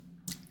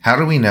How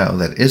do we know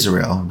that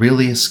Israel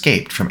really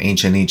escaped from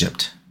ancient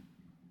Egypt?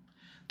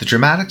 The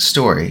dramatic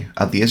story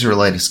of the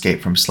Israelite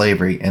escape from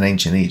slavery in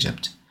ancient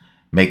Egypt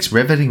makes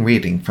riveting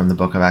reading from the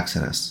book of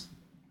Exodus.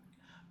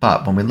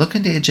 But when we look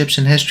into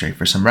Egyptian history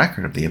for some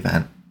record of the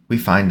event, we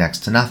find next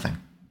to nothing.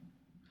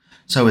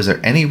 So is there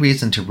any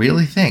reason to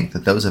really think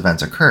that those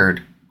events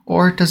occurred,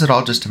 or does it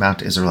all just amount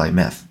to Israelite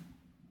myth?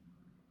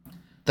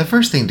 The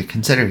first thing to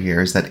consider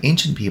here is that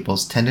ancient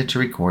peoples tended to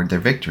record their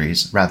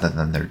victories rather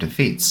than their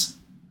defeats.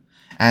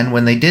 And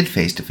when they did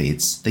face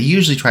defeats, they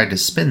usually tried to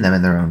spin them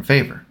in their own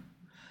favor,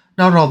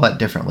 not all that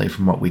differently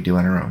from what we do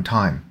in our own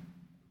time.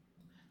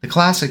 The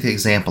classic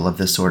example of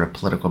this sort of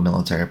political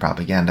military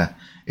propaganda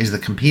is the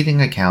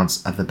competing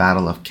accounts of the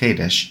Battle of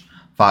Kadesh,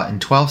 fought in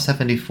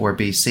 1274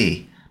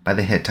 BC by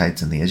the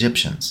Hittites and the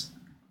Egyptians.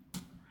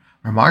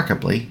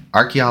 Remarkably,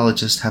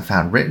 archaeologists have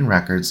found written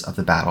records of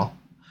the battle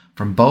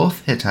from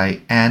both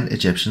Hittite and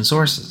Egyptian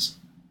sources,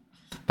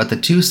 but the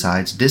two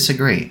sides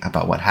disagree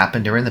about what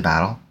happened during the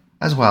battle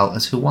as well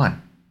as who won.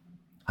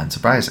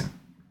 Unsurprising.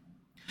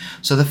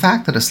 So the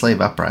fact that a slave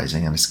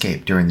uprising and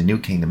escape during the New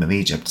Kingdom of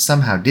Egypt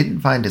somehow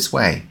didn't find its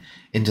way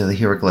into the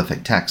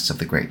hieroglyphic texts of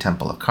the Great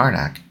Temple of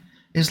Karnak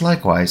is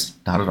likewise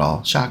not at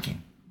all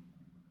shocking.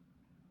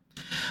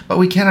 But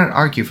we cannot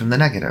argue from the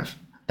negative,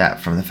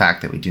 that from the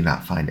fact that we do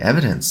not find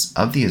evidence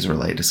of the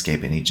Israelite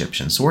escape in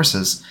Egyptian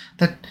sources,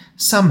 that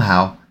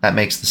somehow that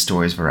makes the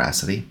story's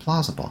veracity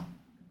plausible.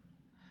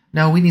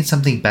 No, we need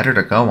something better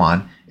to go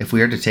on if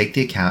we are to take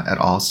the account at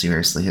all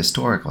seriously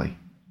historically.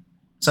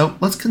 So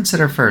let's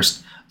consider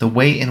first the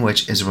way in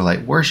which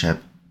Israelite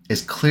worship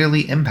is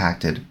clearly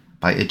impacted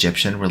by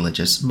Egyptian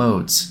religious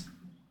modes.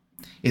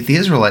 If the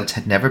Israelites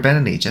had never been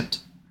in Egypt,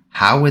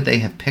 how would they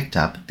have picked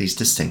up these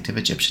distinctive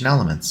Egyptian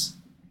elements?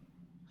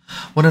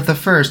 One of the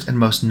first and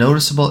most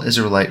noticeable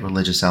Israelite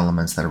religious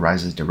elements that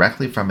arises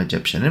directly from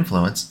Egyptian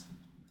influence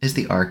is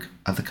the Ark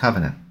of the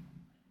Covenant.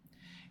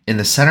 In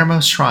the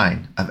centermost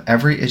shrine of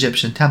every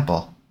Egyptian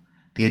temple,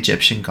 the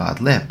Egyptian god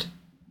lived,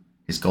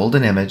 his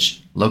golden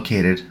image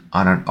located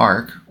on an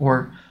ark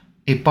or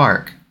a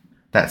bark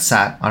that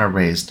sat on a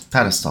raised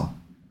pedestal.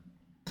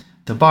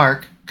 The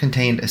bark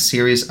contained a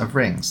series of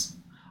rings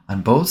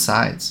on both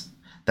sides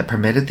that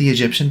permitted the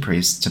Egyptian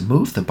priests to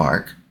move the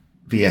bark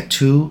via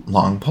two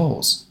long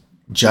poles,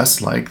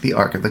 just like the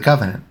Ark of the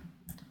Covenant.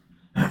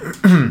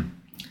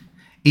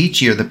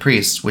 Each year the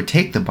priests would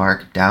take the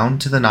bark down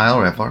to the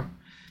Nile River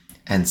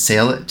and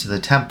sail it to the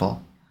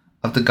temple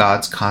of the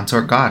god's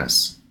consort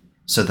goddess,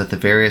 so that the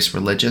various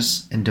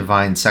religious and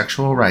divine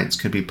sexual rites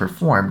could be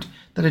performed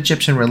that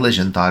Egyptian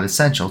religion thought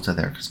essential to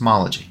their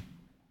cosmology.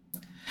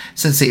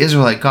 Since the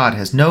Israelite god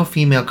has no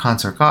female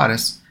consort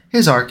goddess,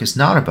 his ark is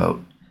not a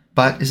boat,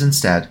 but is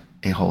instead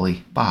a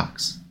holy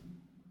box.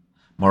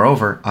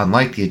 Moreover,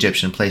 unlike the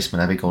Egyptian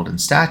placement of a golden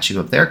statue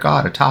of their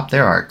god atop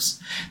their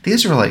arks, the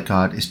Israelite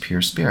god is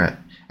pure spirit,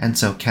 and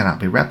so cannot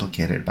be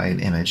replicated by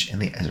an image in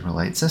the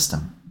Israelite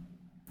system.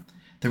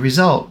 The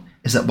result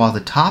is that while the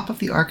top of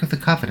the Ark of the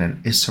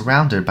Covenant is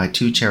surrounded by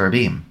two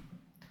cherubim,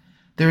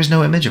 there is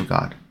no image of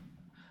God,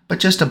 but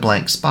just a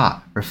blank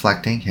spot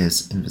reflecting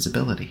his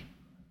invisibility.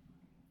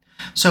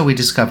 So we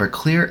discover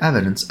clear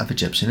evidence of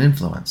Egyptian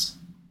influence,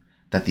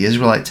 that the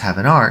Israelites have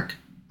an ark,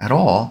 at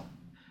all,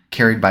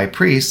 carried by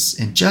priests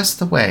in just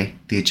the way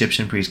the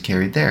Egyptian priests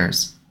carried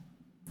theirs,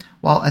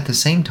 while at the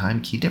same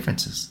time key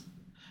differences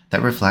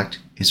that reflect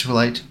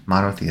Israelite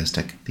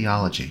monotheistic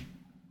theology.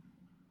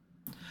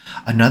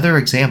 Another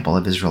example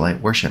of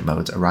Israelite worship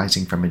modes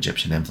arising from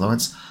Egyptian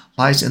influence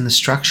lies in the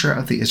structure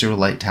of the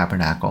Israelite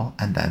tabernacle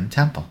and then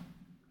temple.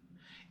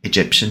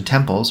 Egyptian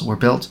temples were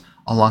built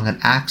along an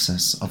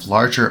axis of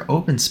larger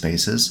open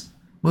spaces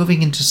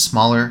moving into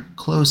smaller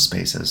closed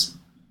spaces,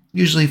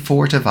 usually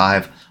 4 to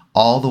 5,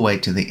 all the way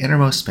to the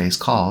innermost space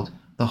called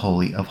the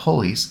Holy of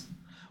Holies,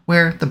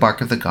 where the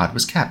bark of the god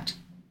was kept.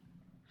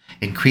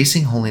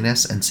 Increasing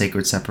holiness and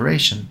sacred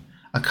separation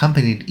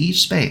accompanied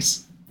each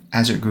space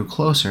as it grew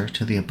closer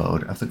to the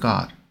abode of the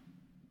god.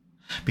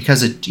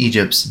 Because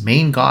Egypt's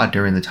main god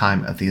during the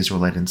time of the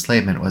Israelite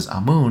enslavement was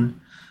Amun,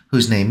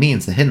 whose name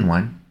means the hidden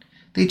one,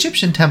 the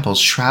Egyptian temples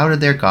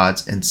shrouded their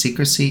gods in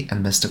secrecy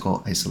and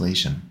mystical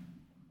isolation.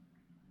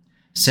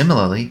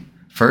 Similarly,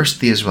 first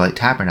the Israelite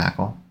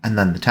tabernacle and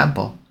then the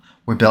temple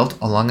were built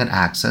along an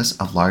axis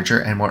of larger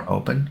and more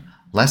open,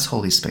 less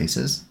holy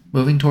spaces,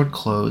 moving toward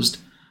closed,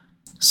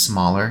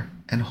 smaller,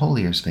 and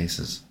holier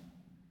spaces.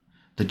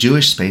 The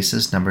Jewish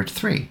spaces numbered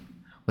 3,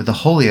 with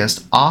the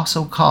holiest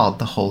also called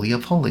the Holy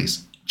of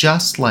Holies,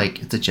 just like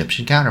its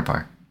Egyptian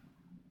counterpart.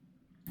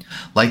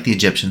 Like the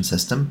Egyptian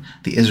system,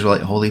 the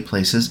Israelite holy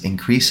places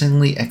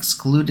increasingly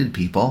excluded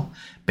people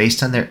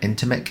based on their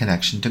intimate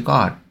connection to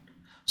God,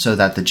 so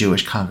that the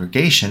Jewish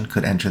congregation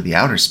could enter the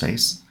outer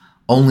space,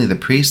 only the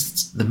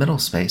priests the middle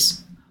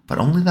space, but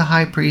only the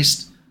high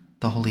priest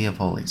the Holy of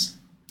Holies,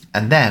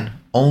 and then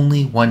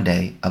only one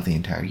day of the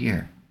entire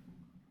year.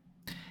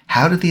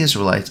 How did the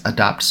Israelites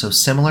adopt so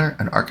similar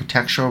an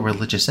architectural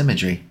religious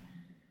imagery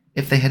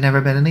if they had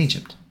never been in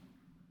Egypt?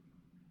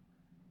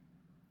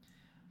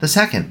 The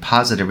second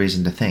positive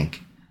reason to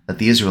think that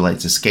the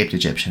Israelites escaped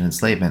Egyptian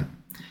enslavement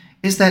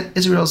is that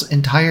Israel's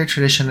entire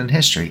tradition and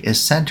history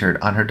is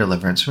centered on her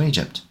deliverance from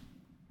Egypt.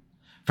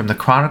 From the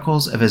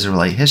chronicles of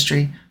Israelite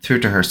history through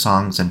to her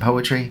songs and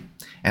poetry,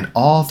 and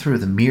all through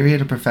the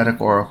myriad of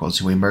prophetic oracles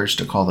who emerged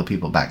to call the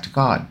people back to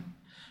God,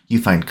 you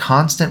find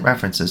constant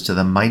references to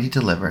the mighty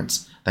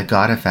deliverance that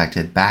God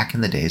effected back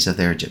in the days of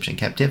their Egyptian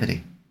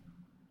captivity.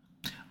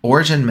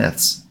 Origin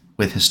myths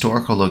with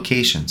historical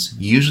locations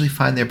usually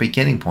find their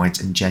beginning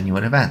points in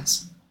genuine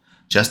events,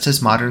 just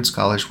as modern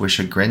scholars were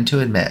chagrined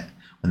to admit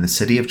when the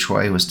city of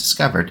Troy was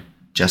discovered,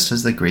 just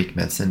as the Greek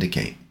myths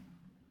indicate.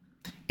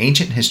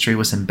 Ancient history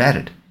was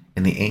embedded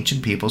in the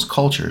ancient people's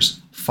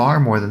cultures far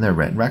more than their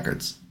written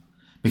records,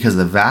 because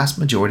the vast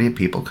majority of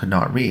people could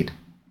not read.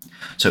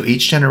 So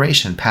each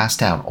generation passed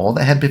down all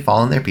that had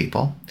befallen their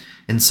people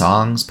in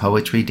songs,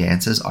 poetry,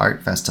 dances,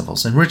 art,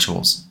 festivals, and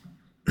rituals.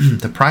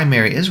 The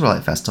primary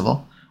Israelite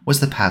festival was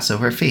the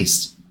Passover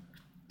feast,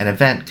 an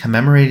event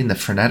commemorating the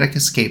frenetic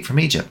escape from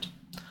Egypt,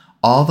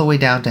 all the way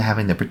down to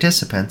having the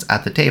participants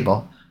at the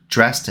table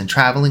dressed in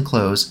traveling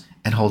clothes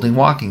and holding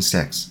walking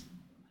sticks.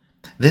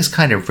 This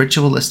kind of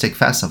ritualistic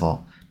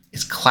festival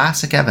is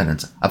classic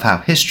evidence of how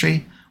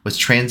history was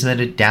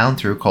transmitted down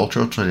through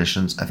cultural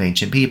traditions of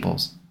ancient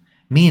peoples,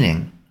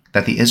 meaning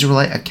that the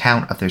Israelite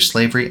account of their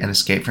slavery and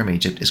escape from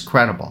Egypt is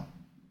credible.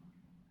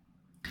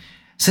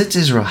 Since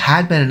Israel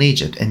had been in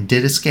Egypt and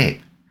did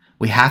escape,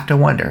 we have to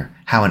wonder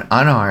how an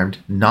unarmed,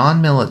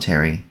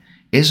 non-military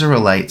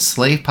Israelite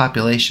slave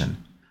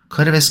population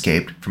could have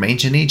escaped from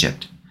ancient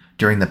Egypt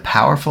during the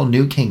powerful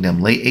New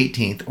Kingdom late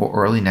 18th or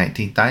early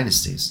 19th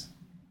dynasties.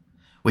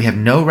 We have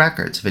no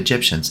records of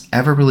Egyptians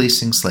ever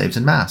releasing slaves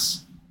en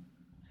masse.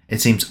 It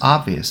seems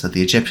obvious that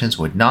the Egyptians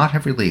would not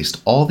have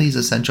released all these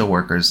essential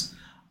workers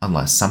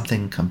unless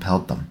something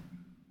compelled them.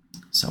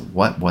 So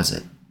what was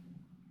it?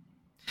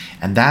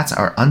 And that's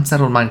our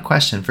Unsettled Mind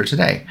question for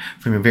today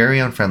from your very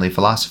own friendly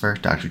philosopher,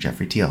 Dr.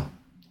 Jeffrey Teal.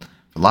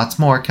 For lots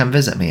more, come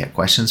visit me at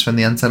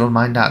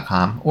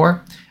questionsfromtheunsettledmind.com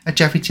or at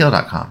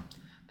jeffreyteal.com.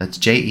 That's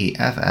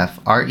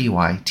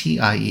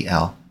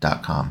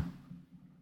JEFFREYTIEL.com.